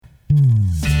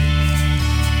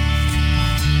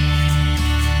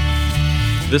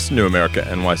This New America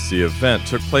NYC event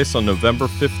took place on November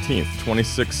 15th,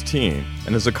 2016,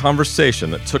 and is a conversation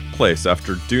that took place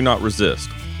after Do Not Resist,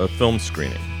 a film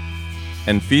screening,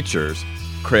 and features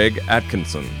Craig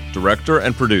Atkinson, director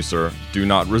and producer, Do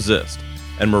Not Resist,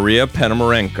 and Maria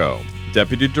Ponomarenko,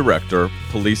 deputy director,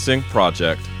 Policing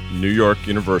Project, New York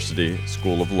University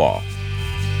School of Law.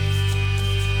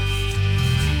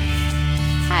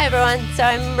 Hi, everyone. So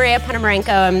I'm Maria Ponomarenko.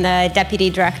 I'm the Deputy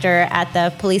Director at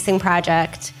the Policing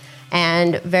Project,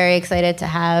 and very excited to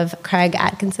have Craig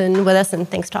Atkinson with us, and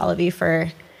thanks to all of you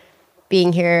for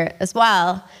being here as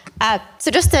well.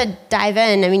 So just to dive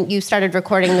in, I mean, you started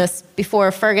recording this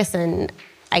before Ferguson,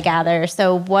 I gather.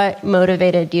 So what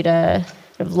motivated you to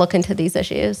sort of look into these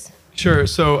issues? Sure.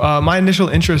 So my initial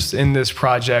interest in this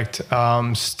project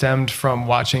stemmed from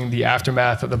watching the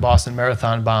aftermath of the Boston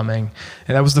Marathon bombing.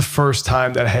 And that was the first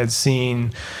time that I had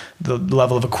seen the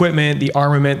level of equipment, the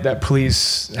armament that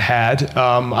police had.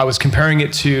 I was comparing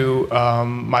it to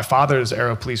my father's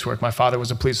era of police work. My father was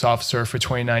a police officer for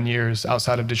 29 years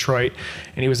outside of Detroit,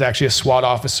 and he was actually a SWAT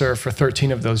officer for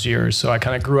 13 of those years. So I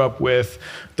kind of grew up with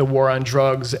the war on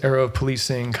drugs era of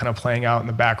policing kind of playing out in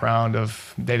the background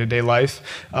of day-to-day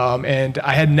life. And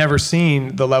I had never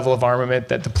seen the level of armament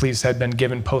that the police had been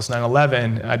given post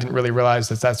 9/11. I didn't really realize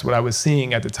that that's what I was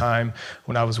seeing at the time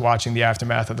when I was watching the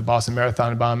aftermath of the Boston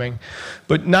Marathon bombing.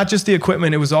 But not just the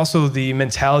equipment, it was also the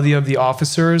mentality of the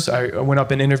officers. I went up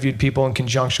and interviewed people in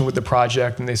conjunction with the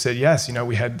project, and they said, yes, you know,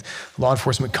 we had law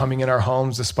enforcement coming in our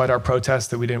homes despite our protests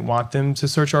that we didn't want them to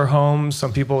search our homes.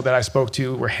 Some people that I spoke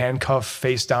to were handcuffed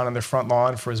face down on their front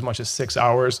lawn for as much as 6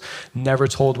 hours, never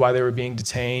told why they were being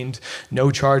detained.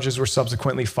 No charges were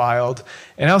subsequently filed.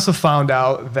 And I also found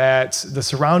out that the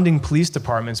surrounding police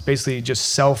departments basically just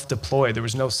self-deployed. There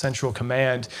was no central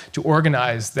command to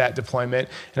organize that deployment.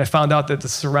 And I found out that the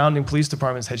surrounding police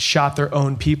departments had shot their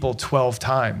own people 12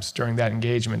 times during that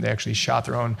engagement. They actually shot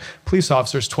their own police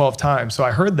officers 12 times. So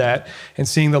I heard that, and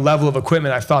seeing the level of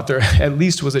equipment, I thought there at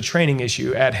least was a training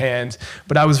issue at hand.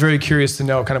 But I was very curious to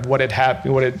know kind of what had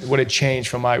happened, what had changed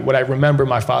from what I remember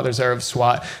my father's era of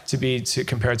SWAT to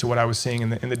compared to what I was seeing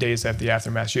in the days after the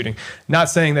aftermath shooting. Not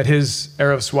saying that his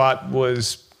era of SWAT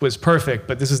was perfect,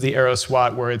 but this is the era of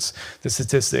SWAT where it's the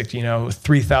statistic,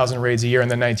 3,000 raids a year in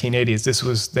the 1980s. This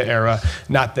was the era,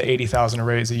 not the 80,000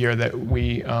 raids a year that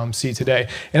we see today.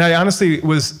 And I honestly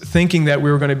was thinking that we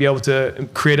were going to be able to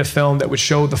create a film that would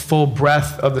show the full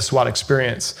breadth of the SWAT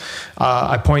experience.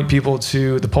 I point people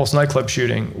to the Pulse nightclub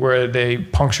shooting, where they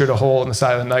punctured a hole in the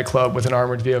side of the nightclub with an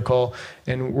armored vehicle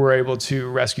and were able to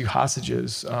rescue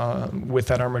hostages with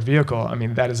that armored vehicle. I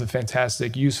mean, that is a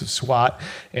fantastic use of SWAT,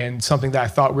 and something that I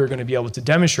thought we were going to be able to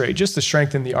demonstrate just to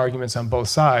strengthen the arguments on both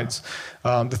sides.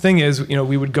 The thing is,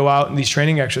 we would go out in these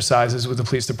training exercises with the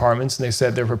police departments, and they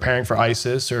said they're preparing for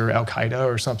ISIS or Al-Qaeda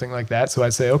or something like that. So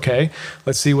I'd say, okay,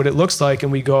 let's see what it looks like.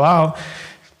 And we go out.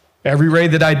 Every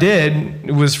raid that I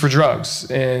did was for drugs,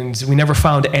 and we never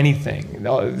found anything.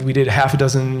 We did half a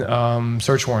dozen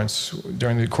search warrants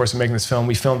during the course of making this film.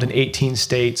 We filmed in 18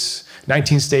 states,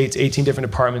 19 states, 18 different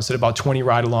departments, did about 20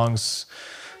 ride-alongs,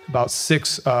 about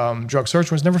 6 drug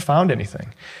search warrants, never found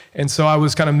anything. And so I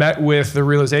was kind of met with the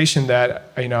realization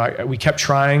that, we kept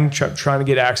trying to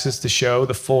get access to show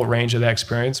the full range of that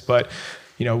experience, but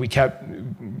we kept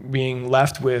being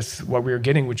left with what we were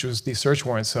getting, which was these search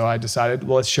warrants. So I decided,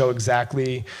 well, let's show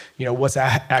exactly, what's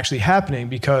actually happening,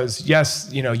 because yes,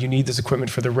 you need this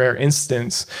equipment for the rare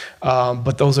instance,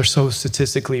 but those are so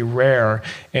statistically rare.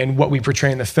 And what we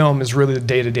portray in the film is really the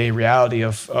day-to-day reality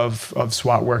of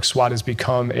SWAT work. SWAT has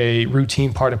become a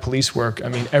routine part of police work. I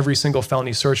mean, every single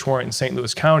felony search warrant in St.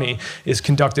 Louis County is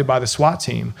conducted by the SWAT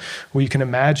team. Well, you can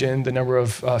imagine the number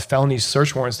of felony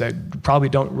search warrants that probably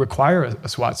don't require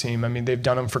a SWAT team. I mean, they've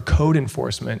done them for code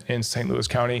enforcement in St. Louis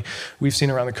County. We've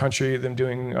seen around the country them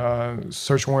doing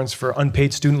search warrants for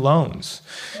unpaid student loans.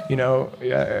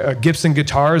 Gibson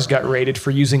Guitars got raided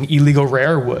for using illegal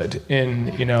rare wood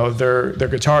in their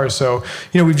guitars. So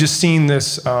we've just seen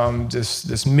this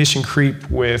this mission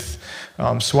creep with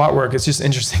SWAT work. It's just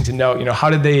interesting to note, how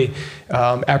did they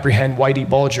apprehend Whitey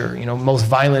Bulger, most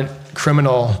violent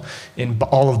criminal in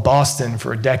all of Boston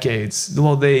for decades?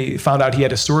 Well, they found out he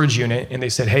had a storage unit, and they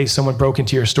said, hey, someone broke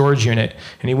into your storage unit,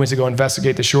 and he went to go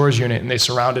investigate the storage unit, and they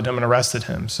surrounded him and arrested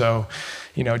him. So,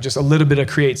 just a little bit of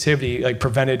creativity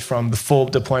prevented from the full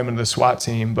deployment of the SWAT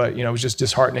team. But, it was just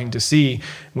disheartening to see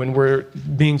when we're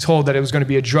being told that it was going to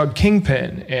be a drug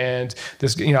kingpin, and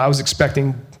this, I was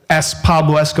expecting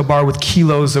Pablo Escobar with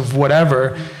kilos of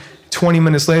whatever 20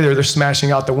 minutes later, they're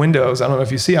smashing out the windows. I don't know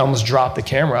if you see, I almost dropped the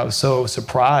camera. I was so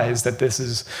surprised that this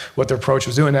is what their approach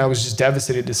was doing. And I was just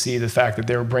devastated to see the fact that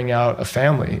they were bringing out a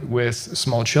family with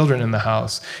small children in the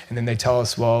house. And then they tell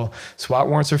us, well, SWAT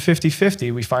warrants are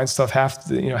 50-50. We find stuff half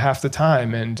the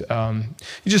time. And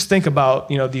you just think about,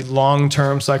 the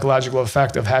long-term psychological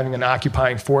effect of having an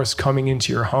occupying force coming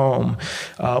into your home.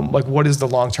 Like, what is the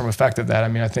long-term effect of that? I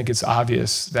mean, I think it's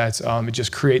obvious that it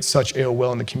just creates such ill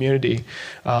will in the community.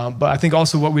 But I think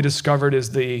also what we discovered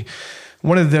is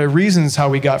one of the reasons how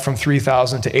we got from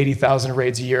 3,000 to 80,000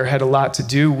 raids a year had a lot to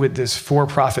do with this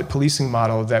for-profit policing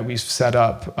model that we've set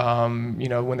up.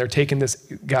 When they're taking this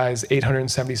guy's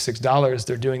 $876,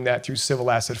 they're doing that through civil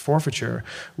asset forfeiture,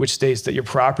 which states that your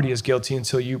property is guilty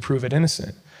until you prove it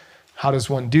innocent. How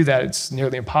does one do that? It's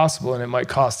nearly impossible, and it might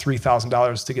cost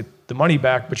 $3,000 to get the money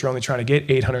back, but you're only trying to get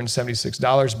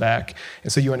 $876 back,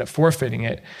 and so you end up forfeiting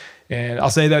it. And I'll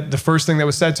say that the first thing that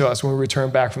was said to us when we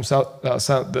returned back from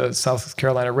the South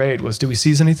Carolina raid was, "Did we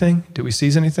seize anything? Did we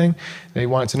seize anything?" They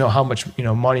wanted to know how much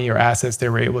money or assets they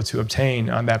were able to obtain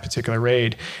on that particular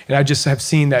raid. And I just have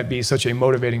seen that be such a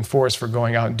motivating force for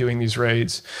going out and doing these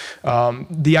raids.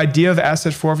 The idea of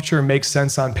asset forfeiture makes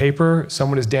sense on paper.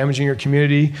 Someone is damaging your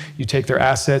community. You take their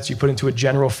assets, you put into a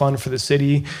general fund for the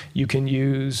city. You can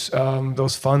use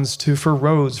those funds for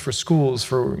roads, for schools,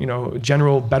 for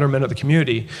general betterment of the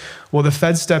community. Well, the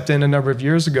Fed stepped in a number of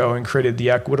years ago and created the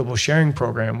Equitable Sharing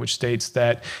Program, which states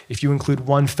that if you include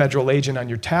one federal agent on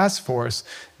your task force,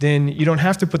 then you don't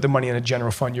have to put the money in a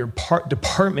general fund. Your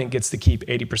department gets to keep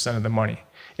 80% of the money.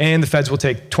 And the feds will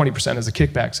take 20% as a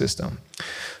kickback system.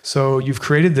 So you've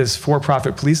created this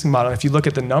for-profit policing model. If you look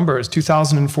at the numbers,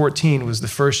 2014 was the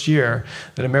first year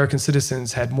that American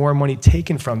citizens had more money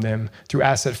taken from them through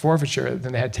asset forfeiture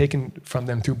than they had taken from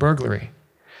them through burglary.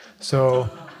 So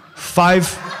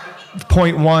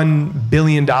 $5.1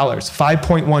 billion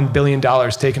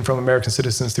taken from American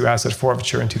citizens through asset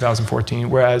forfeiture in 2014,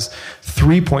 whereas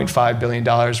 $3.5 billion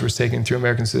was taken through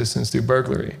American citizens through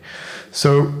burglary.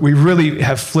 So we really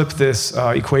have flipped this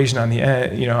equation on the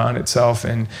end, on itself,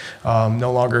 and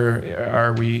no longer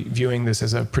are we viewing this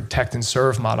as a protect and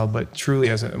serve model, but truly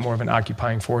as more of an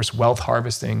occupying force, wealth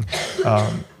harvesting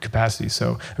capacity.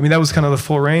 So, I mean, that was kind of the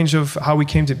full range of how we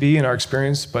came to be in our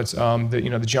experience, but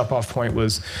the jump off point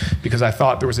was because I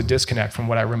thought there was a disconnect from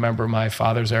what I remember my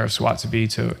father's era of SWAT to be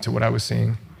to what I was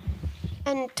seeing.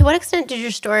 And to what extent did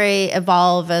your story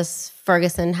evolve as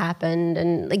Ferguson happened?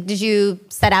 And did you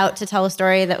set out to tell a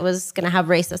story that was going to have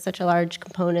race as such a large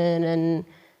component? And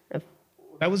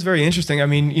that was very interesting. I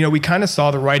mean, we kind of saw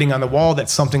the writing on the wall that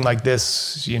something like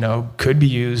this, could be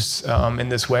used in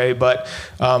this way. But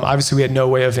obviously, we had no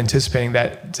way of anticipating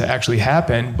that to actually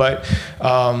happen. But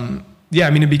yeah, I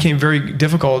mean, it became very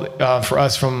difficult for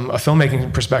us from a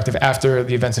filmmaking perspective after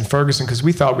the events in Ferguson, because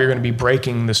we thought we were going to be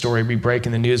breaking the story, be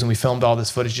breaking the news, and we filmed all this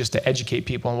footage just to educate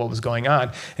people on what was going on.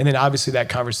 And then obviously that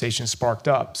conversation sparked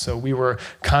up. So we were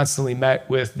constantly met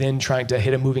with then trying to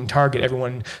hit a moving target.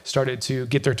 Everyone started to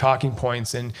get their talking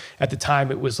points. And at the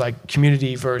time it was like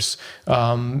community versus,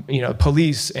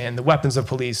 police and the weapons of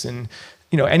police. And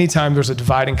anytime there's a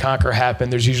divide and conquer happen,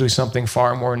 there's usually something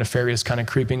far more nefarious kind of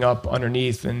creeping up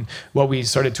underneath. And what we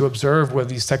started to observe were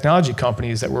these technology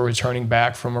companies that were returning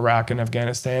back from Iraq and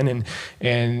Afghanistan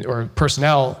or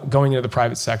personnel going into the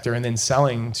private sector and then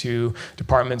selling to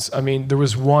departments. I mean, there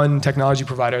was one technology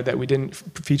provider that we didn't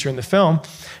feature in the film,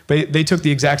 but they took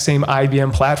the exact same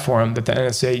IBM platform that the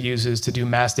NSA uses to do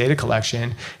mass data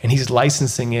collection, and he's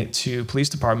licensing it to police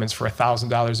departments for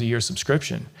 $1,000 a year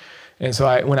subscription. And so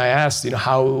when I asked,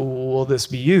 how will this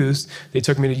be used, they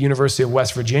took me to the University of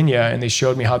West Virginia and they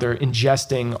showed me how they're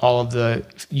ingesting all of the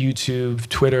YouTube,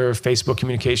 Twitter, Facebook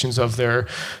communications of their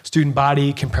student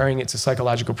body, comparing it to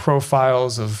psychological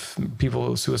profiles of people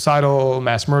who are suicidal,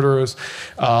 mass murderers.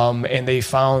 And they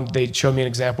showed me an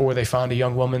example where they found a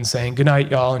young woman saying, "Good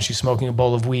night, y'all," and she's smoking a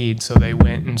bowl of weed. So they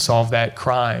went and solved that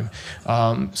crime.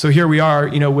 So here we are,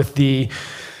 with the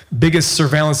biggest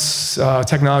surveillance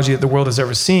technology that the world has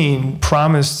ever seen,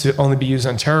 promised to only be used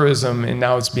on terrorism, and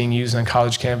now it's being used on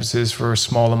college campuses for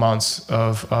small amounts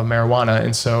of marijuana.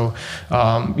 And so,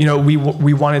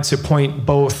 we wanted to point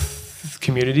both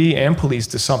community and police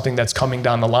to something that's coming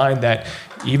down the line that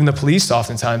even the police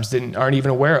oftentimes aren't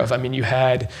even aware of. I mean, you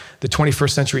had the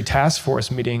 21st Century Task Force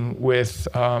meeting with,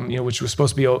 which was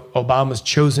supposed to be Obama's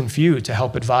chosen few to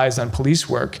help advise on police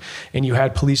work. And you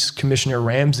had Police Commissioner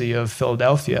Ramsey of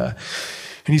Philadelphia.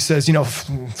 And he says,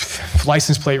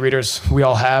 license plate readers, we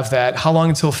all have that. How long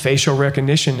until facial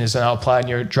recognition is now applied and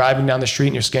you're driving down the street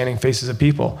and you're scanning faces of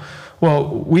people? Well,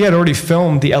 we had already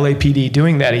filmed the LAPD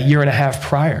doing that a year and a half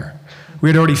prior. we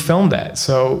had already filmed that.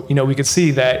 So, we could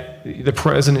see that the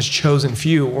president's chosen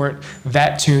few weren't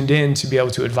that tuned in to be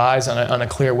able to advise on a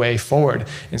clear way forward.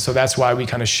 And so that's why we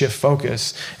kind of shift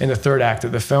focus in the third act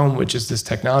of the film, which is this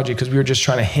technology, because we were just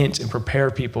trying to hint and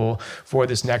prepare people for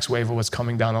this next wave of what's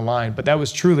coming down the line. But that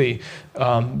was truly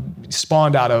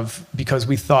spawned out of, because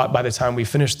we thought by the time we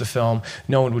finished the film,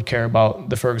 no one would care about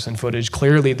the Ferguson footage.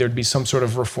 Clearly, there'd be some sort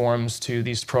of reforms to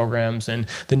these programs, and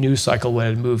the news cycle would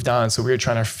have moved on. So we were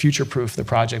trying to future-proof the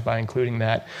project by including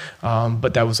that.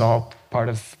 But that was all part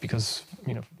of because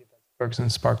Ferguson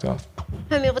sparked off.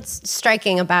 I mean, what's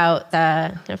striking about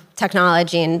the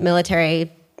technology and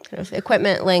military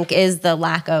equipment link is the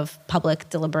lack of public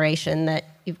deliberation that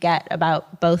you get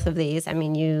about both of these. I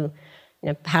mean, you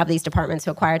have these departments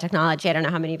who acquire technology. I don't know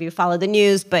how many of you follow the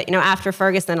news, but after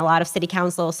Ferguson, a lot of city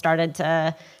councils started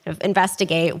to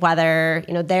investigate whether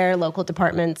their local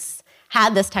departments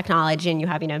had this technology. And you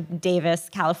have Davis,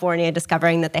 California,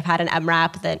 discovering that they've had an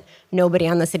MRAP that nobody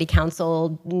on the city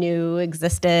council knew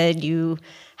existed. You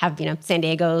have San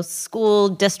Diego school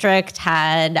district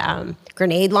had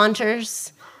grenade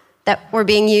launchers that were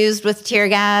being used with tear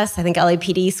gas. I think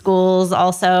LAPD schools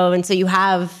also, and so you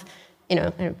have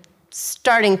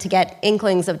starting to get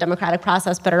inklings of democratic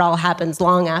process, but it all happens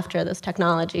long after this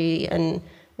technology and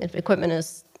equipment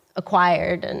is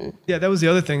acquired. And yeah, that was the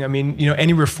other thing. I mean,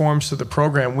 any reforms to the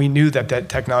program, we knew that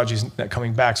technology is not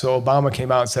coming back. So Obama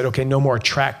came out and said, okay, no more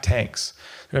track tanks.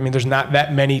 I mean, there's not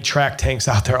that many track tanks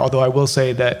out there, although I will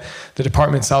say that the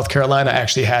Department of South Carolina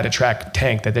actually had a track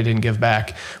tank that they didn't give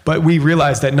back. But we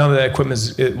realized that none of that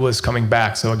equipment was coming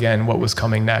back. So again, what was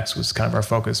coming next was kind of our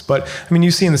focus. But I mean,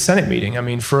 you see in the Senate meeting, I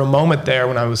mean, for a moment there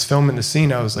when I was filming the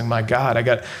scene, I was like, my God, I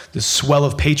got this swell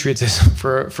of patriotism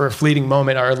for a fleeting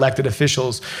moment. Our elected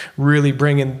officials really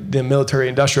bringing the military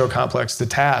industrial complex to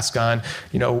task on,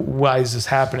 why is this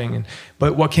happening?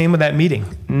 But what came of that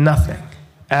meeting? Nothing.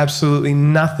 Absolutely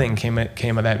nothing came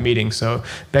of that meeting. So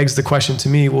begs the question to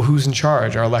me, well, who's in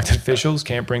charge? Our elected officials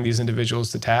can't bring these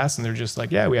individuals to task, and they're just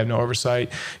like, yeah, we have no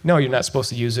oversight. No, you're not supposed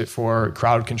to use it for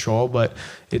crowd control, but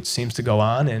it seems to go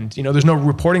on. And, there's no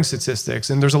reporting statistics.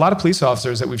 And there's a lot of police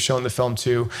officers that we've shown the film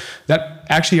to that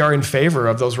actually are in favor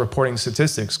of those reporting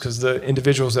statistics, because the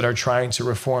individuals that are trying to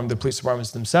reform the police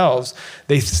departments themselves,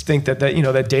 they think that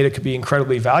that data could be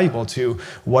incredibly valuable to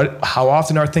how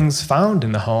often are things found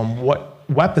in the home, what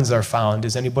weapons are found,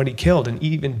 is anybody killed, and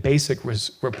even basic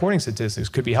reporting statistics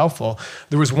could be helpful.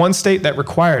 There was one state that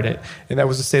required it, and that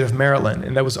was the state of Maryland,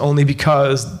 and that was only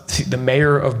because the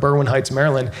mayor of Berwyn Heights,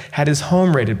 Maryland, had his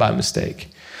home raided by mistake.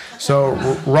 So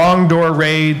wrong door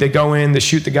raid, they go in, they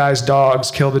shoot the guy's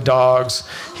dogs, kill the dogs.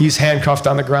 He's handcuffed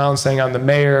on the ground saying, I'm the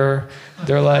mayor.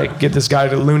 They're like, get this guy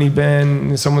to the loony bin.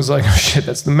 And someone's like, oh shit,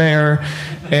 that's the mayor.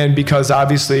 And because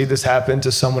obviously this happened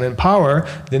to someone in power,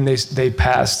 then they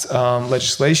passed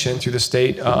legislation through the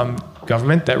state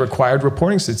government that required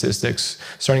reporting statistics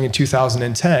starting in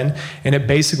 2010. And it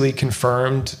basically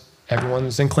confirmed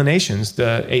everyone's inclinations.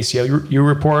 The ACLU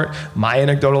report, my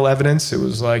anecdotal evidence, it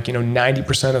was like,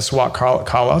 90% of SWAT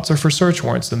call-outs are for search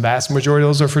warrants. The vast majority of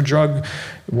those are for drug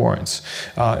warrants.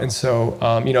 And so,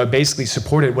 it basically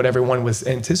supported what everyone was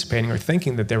anticipating or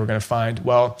thinking that they were going to find.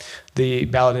 Well, the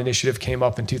ballot initiative came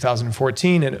up in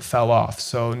 2014 and it fell off.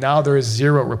 So now there is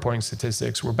zero reporting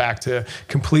statistics. We're back to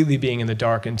completely being in the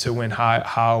dark into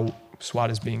how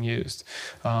SWAT is being used.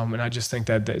 And I just think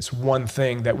that it's one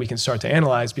thing that we can start to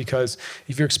analyze, because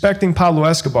if you're expecting Pablo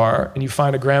Escobar and you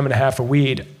find 1.5 grams of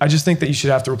weed, I just think that you should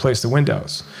have to replace the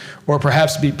windows, or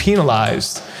perhaps be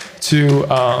penalized to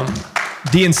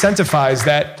de-incentivize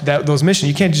those missions.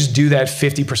 You can't just do that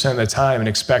 50% of the time and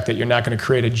expect that you're not going to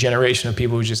create a generation of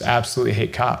people who just absolutely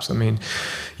hate cops. I mean,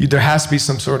 there has to be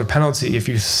some sort of penalty. If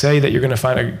you say that you're going to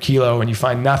find 1 kilo and you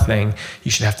find nothing,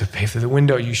 you should have to pay for the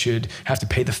window. You should have to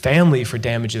pay the family for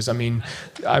damages. I mean,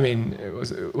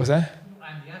 was that?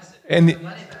 And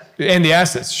the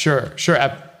assets, sure.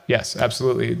 Yes,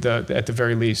 absolutely. At the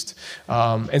very least,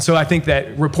 and so I think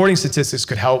that reporting statistics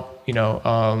could help,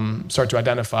 start to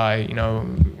identify,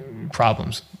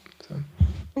 problems. So.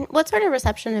 What sort of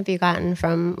reception have you gotten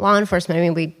from law enforcement? I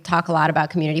mean, we talk a lot about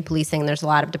community policing. There's a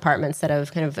lot of departments that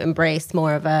have kind of embraced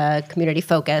more of a community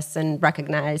focus and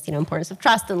recognized, importance of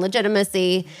trust and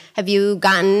legitimacy. Have you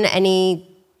gotten any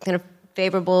kind of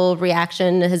favorable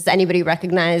reaction? Has anybody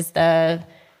recognized the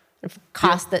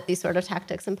cost that these sort of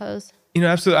tactics impose?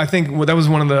 Absolutely. I think that was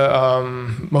one of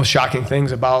the most shocking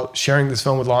things about sharing this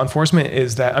film with law enforcement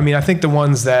is that, I think the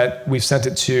ones that we've sent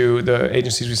it to, the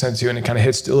agencies we sent it to, and it kind of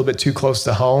hits a little bit too close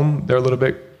to home, they're a little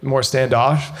bit more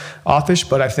standoffish,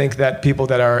 but I think that people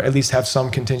that are at least have some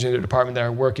contingent in the department that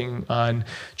are working on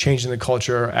changing the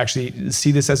culture actually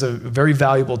see this as a very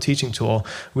valuable teaching tool.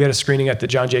 We had a screening at the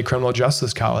John Jay Criminal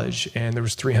Justice College, and there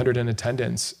was 300 in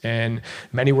attendance, and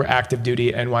many were active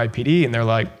duty NYPD, and they're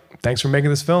like, thanks for making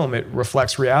this film. It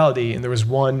reflects reality. And there was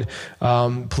one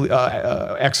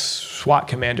ex-SWAT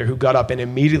commander who got up and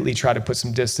immediately tried to put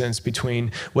some distance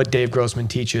between what Dave Grossman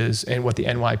teaches and what the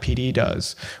NYPD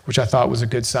does, which I thought was a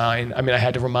good sign. I mean, I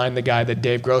had to remind the guy that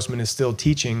Dave Grossman is still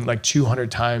teaching like 200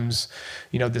 times,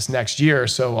 this next year.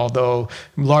 So although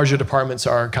larger departments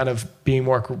are kind of being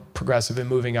more progressive and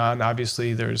moving on,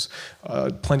 obviously there's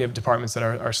plenty of departments that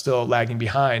are still lagging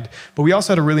behind. But we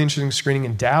also had a really interesting screening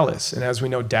in Dallas. And as we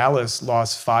know, Dallas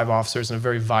lost 5 officers in a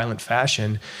very violent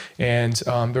fashion. And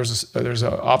there's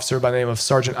an officer by the name of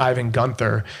Sergeant Ivan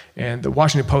Gunther. And the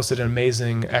Washington Post did an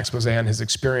amazing expose on his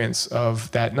experience of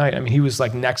that night. I mean, he was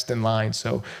like next in line.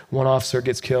 So one officer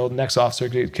gets killed, next officer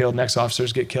gets killed, next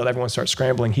officers get killed, everyone starts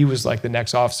scrambling. He was like the next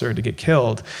officer to get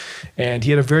killed. And he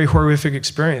had a very horrific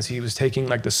experience. He was taking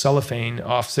like the cellophane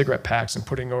off cigarette packs and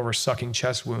putting over sucking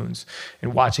chest wounds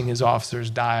and watching his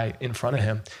officers die in front of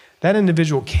him. That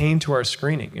individual came to our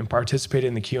screening and participated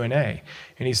in the Q&A.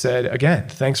 And he said, again,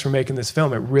 thanks for making this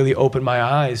film. It really opened my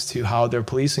eyes to how they're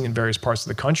policing in various parts of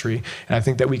the country. And I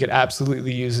think that we could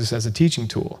absolutely use this as a teaching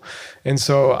tool. And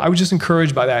so I was just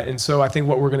encouraged by that. And so I think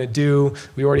what we're going to do,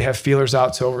 we already have feelers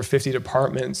out to over 50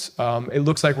 departments. It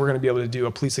looks like we're going to be able to do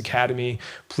a police academy,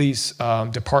 police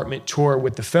department tour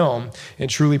with the film and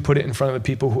truly put it in front of the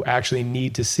people who actually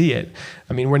need to see it.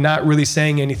 I mean, we're not really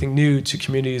saying anything new to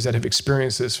communities that have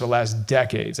experienced this for the last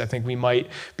decades. I think we might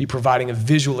be providing a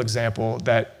visual example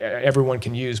that everyone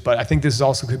can use, but I think this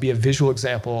also could be a visual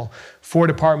example for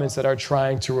departments that are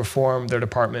trying to reform their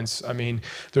departments. I mean,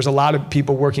 there's a lot of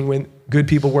people good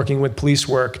people working with police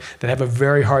work that have a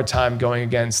very hard time going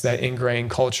against that ingrained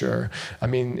culture. I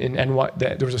mean,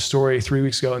 there was a story 3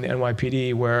 weeks ago in the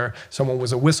NYPD where someone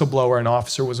was a whistleblower, an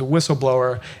officer was a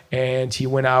whistleblower, and he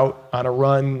went out on a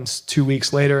run 2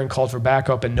 weeks later and called for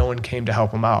backup, and no one came to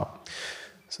help him out.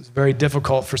 So it's very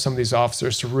difficult for some of these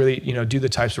officers to really, do the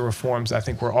types of reforms I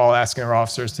think we're all asking our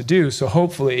officers to do. So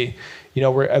hopefully,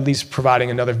 we're at least providing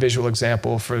another visual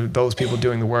example for those people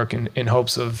doing the work in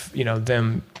hopes of,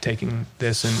 them taking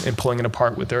this and pulling it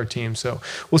apart with their team. So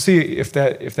we'll see if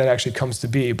that actually comes to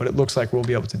be, but it looks like we'll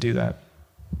be able to do that.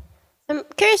 I'm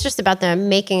curious just about the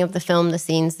making of the film, the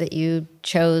scenes that you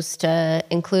chose to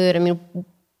include. I mean,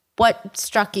 what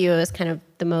struck you as kind of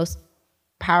the most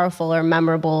powerful or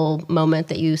memorable moment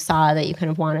that you saw that you kind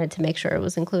of wanted to make sure it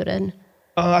was included?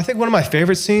 I think one of my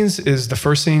favorite scenes is the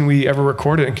first scene we ever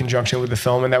recorded in conjunction with the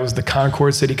film, and that was the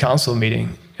Concord City Council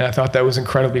meeting. And I thought that was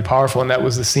incredibly powerful, and that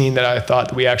was the scene that I thought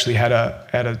that we actually had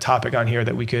a topic on here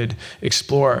that we could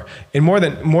explore. And more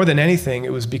than anything,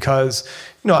 it was because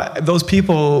those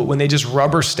people, when they just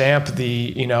rubber stamp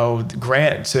the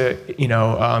grant to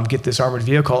get this armored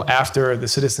vehicle after the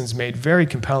citizens made very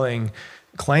compelling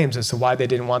claims as to why they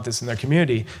didn't want this in their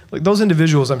community. Like, those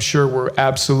individuals, I'm sure, were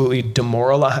absolutely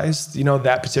demoralized,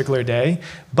 that particular day.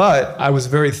 But I was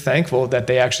very thankful that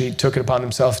they actually took it upon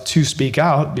themselves to speak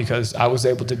out, because I was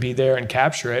able to be there and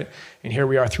capture it. And here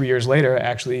we are 3 years later,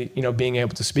 actually, being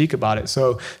able to speak about it.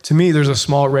 So to me, there's a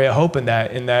small ray of hope in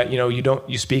that,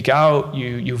 you speak out,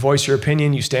 you voice your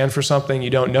opinion, you stand for something, you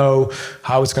don't know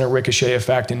how it's going to ricochet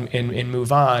effect and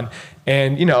move on.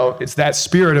 And, it's that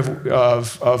spirit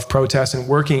of protest and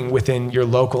working within your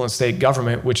local and state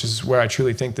government, which is where I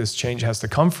truly think this change has to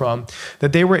come from,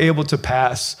 that they were able to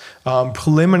pass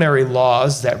preliminary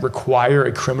laws that require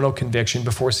a criminal conviction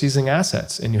before seizing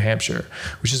assets in New Hampshire,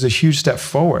 which is a huge step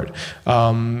forward.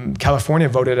 California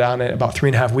voted on it about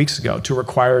 3.5 weeks ago to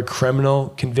require a criminal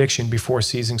conviction before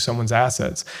seizing someone's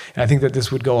assets. And I think that this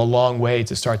would go a long way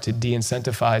to start to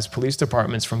de-incentivize police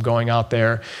departments from going out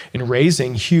there and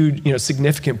raising huge,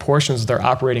 significant portions of their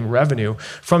operating revenue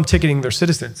from ticketing their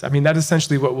citizens. I mean, that's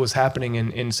essentially what was happening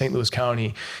in St. Louis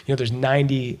County. There's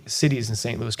 90 cities in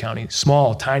St. Louis County,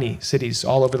 small, tiny cities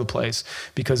all over the place,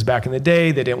 because back in the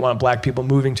day, they didn't want black people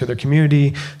moving to their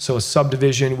community. So a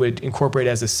subdivision would incorporate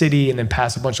as a city and then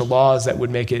pass a bunch of laws that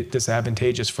would make it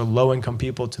disadvantageous for low-income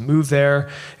people to move there.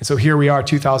 And so here we are,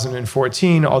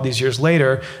 2014, all these years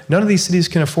later, none of these cities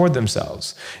can afford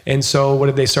themselves. And so what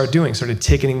did they start doing? Started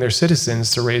ticketing their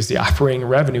citizens to raise the operating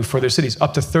revenue for their cities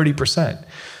up to 30%.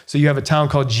 So you have a town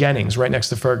called Jennings right next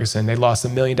to Ferguson. They lost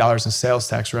 $1 million in sales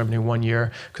tax revenue one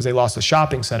year because they lost a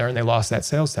shopping center and they lost that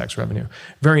sales tax revenue.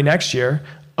 Very next year,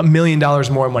 $1 million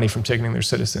more money from ticketing their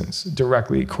citizens,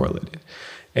 directly correlated.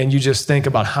 And you just think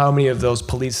about how many of those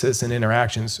police-citizen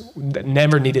interactions that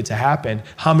never needed to happen,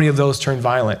 how many of those turned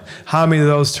violent, how many of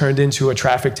those turned into a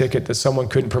traffic ticket that someone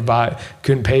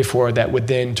couldn't pay for, that would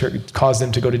then cause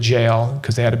them to go to jail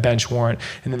because they had a bench warrant,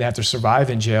 and then they have to survive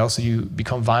in jail. So you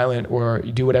become violent or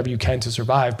you do whatever you can to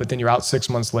survive, but then you're out 6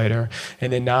 months later.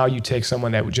 And then now you take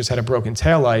someone that just had a broken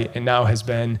taillight and now has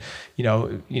been,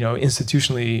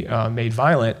 institutionally made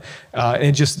violent.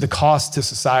 And just the cost to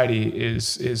society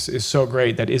is so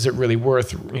great that is it really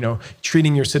worth,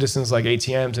 treating your citizens like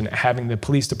ATMs and having the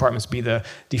police departments be the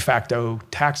de facto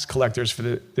tax collectors for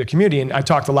the community. And I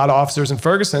talked to a lot of officers in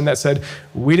Ferguson that said,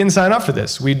 we didn't sign up for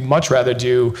this. We'd much rather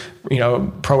do,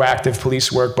 proactive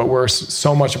police work, but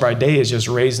so much of our day is just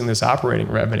raising this operating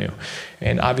revenue.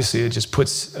 And obviously it just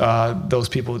puts those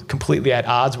people completely at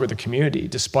odds with the community,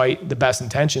 despite the best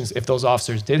intentions. If those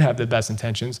officers did have the best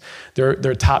intentions,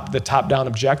 the top-down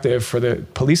objective for the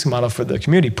policing model for the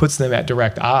community puts them at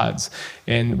direct odds.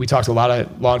 And we talked to a lot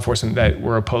of law enforcement that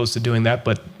were opposed to doing that,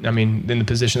 but in the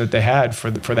position that they had for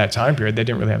that time period, they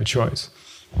didn't really have a choice.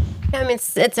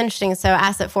 It's interesting. So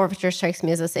asset forfeiture strikes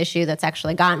me as this issue that's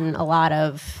actually gotten a lot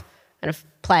of kind of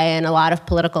play and a lot of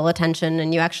political attention,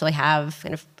 and you actually have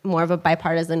kind of more of a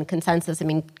bipartisan consensus.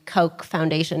 Koch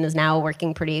Foundation is now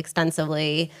working pretty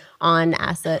extensively on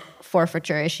asset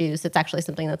forfeiture issues. It's actually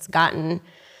something that's gotten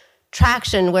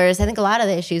traction, whereas I think a lot of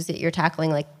the issues that you're tackling,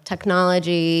 like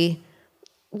technology,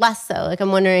 less so.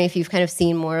 I'm wondering if you've kind of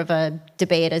seen more of a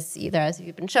debate as you've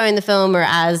been showing the film or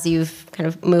as you've kind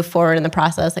of moved forward in the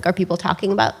process. Are people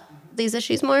talking about these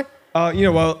issues more?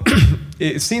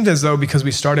 It seems as though because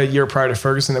we started a year prior to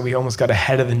Ferguson that we almost got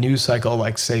ahead of the news cycle,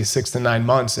 say 6 to 9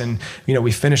 months. And,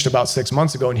 we finished about 6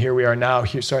 months ago, and here we are now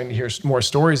starting to hear more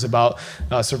stories about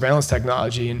surveillance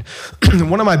technology. And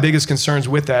one of my biggest concerns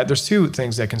with that, there's two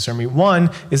things that concern me. One,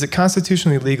 is it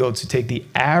constitutionally legal to take the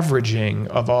averaging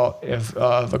of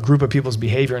a group of people's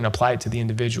behavior and apply it to the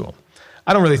individual?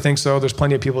 I don't really think so. There's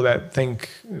plenty of people that think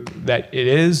that it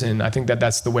is, and I think that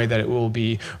that's the way that it will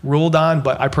be ruled on,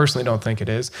 but I personally don't think it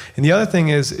is. And the other thing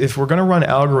is, if we're going to run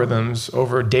algorithms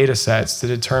over data sets to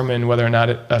determine whether or not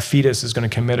a fetus is going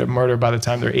to commit a murder by the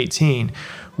time they're 18,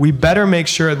 we better make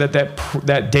sure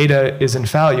that data is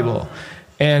infallible.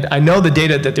 And I know the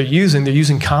data that they're using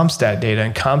CompStat data,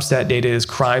 and CompStat data is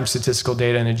crime statistical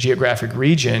data in a geographic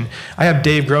region. I have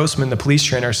Dave Grossman, the police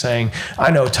trainer, saying, I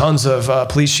know tons of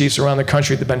police chiefs around the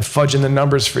country that have been fudging the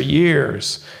numbers for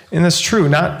years. And that's true,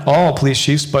 not all police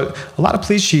chiefs, but a lot of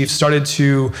police chiefs started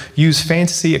to use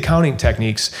fantasy accounting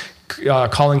techniques,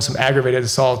 calling some aggravated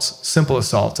assaults simple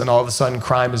assaults, and all of a sudden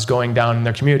crime is going down in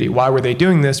their community. Why were they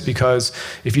doing this? Because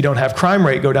if you don't have crime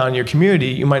rate go down in your community,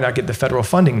 you might not get the federal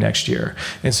funding next year.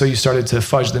 And so you started to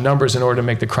fudge the numbers in order to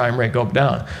make the crime rate go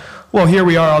down. Well, here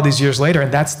we are all these years later, and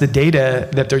that's the data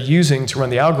that they're using to run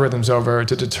the algorithms over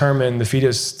to determine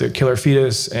the killer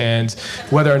fetus, and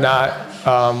whether or not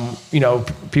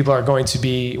people are going to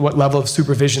be, what level of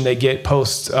supervision they get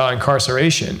post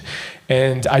incarceration.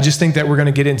 And I just think that we're going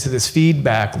to get into this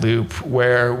feedback loop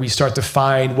where we start to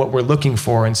find what we're looking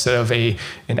for instead of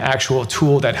an actual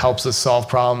tool that helps us solve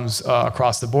problems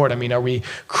across the board. Are we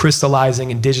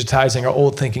crystallizing and digitizing our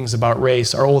old thinkings about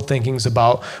race, our old thinkings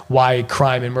about why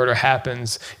crime and murder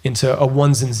happens, into a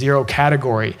ones and zero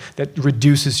category that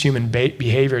reduces human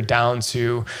behavior down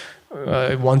to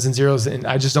ones and zeros? And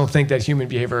I just don't think that human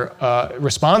behavior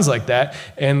responds like that.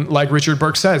 And like Richard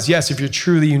Burke says, yes, if you're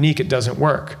truly unique, it doesn't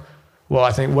work. Well,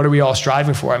 I think, what are we all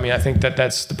striving for? I think that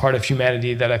that's the part of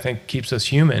humanity that I think keeps us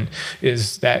human,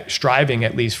 is that striving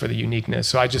at least for the uniqueness.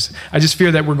 So I just fear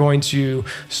that we're going to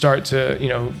start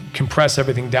to, compress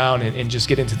everything down and just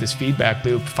get into this feedback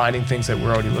loop, finding things that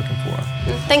we're already looking for.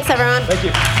 Thanks, everyone. Thank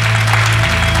you.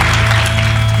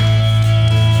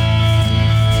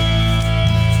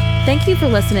 Thank you for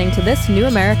listening to this New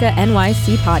America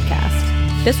NYC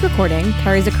podcast. This recording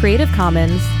carries a Creative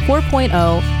Commons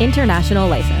 4.0 international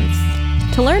license.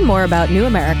 To learn more about New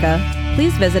America,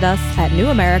 please visit us at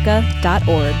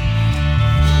newamerica.org.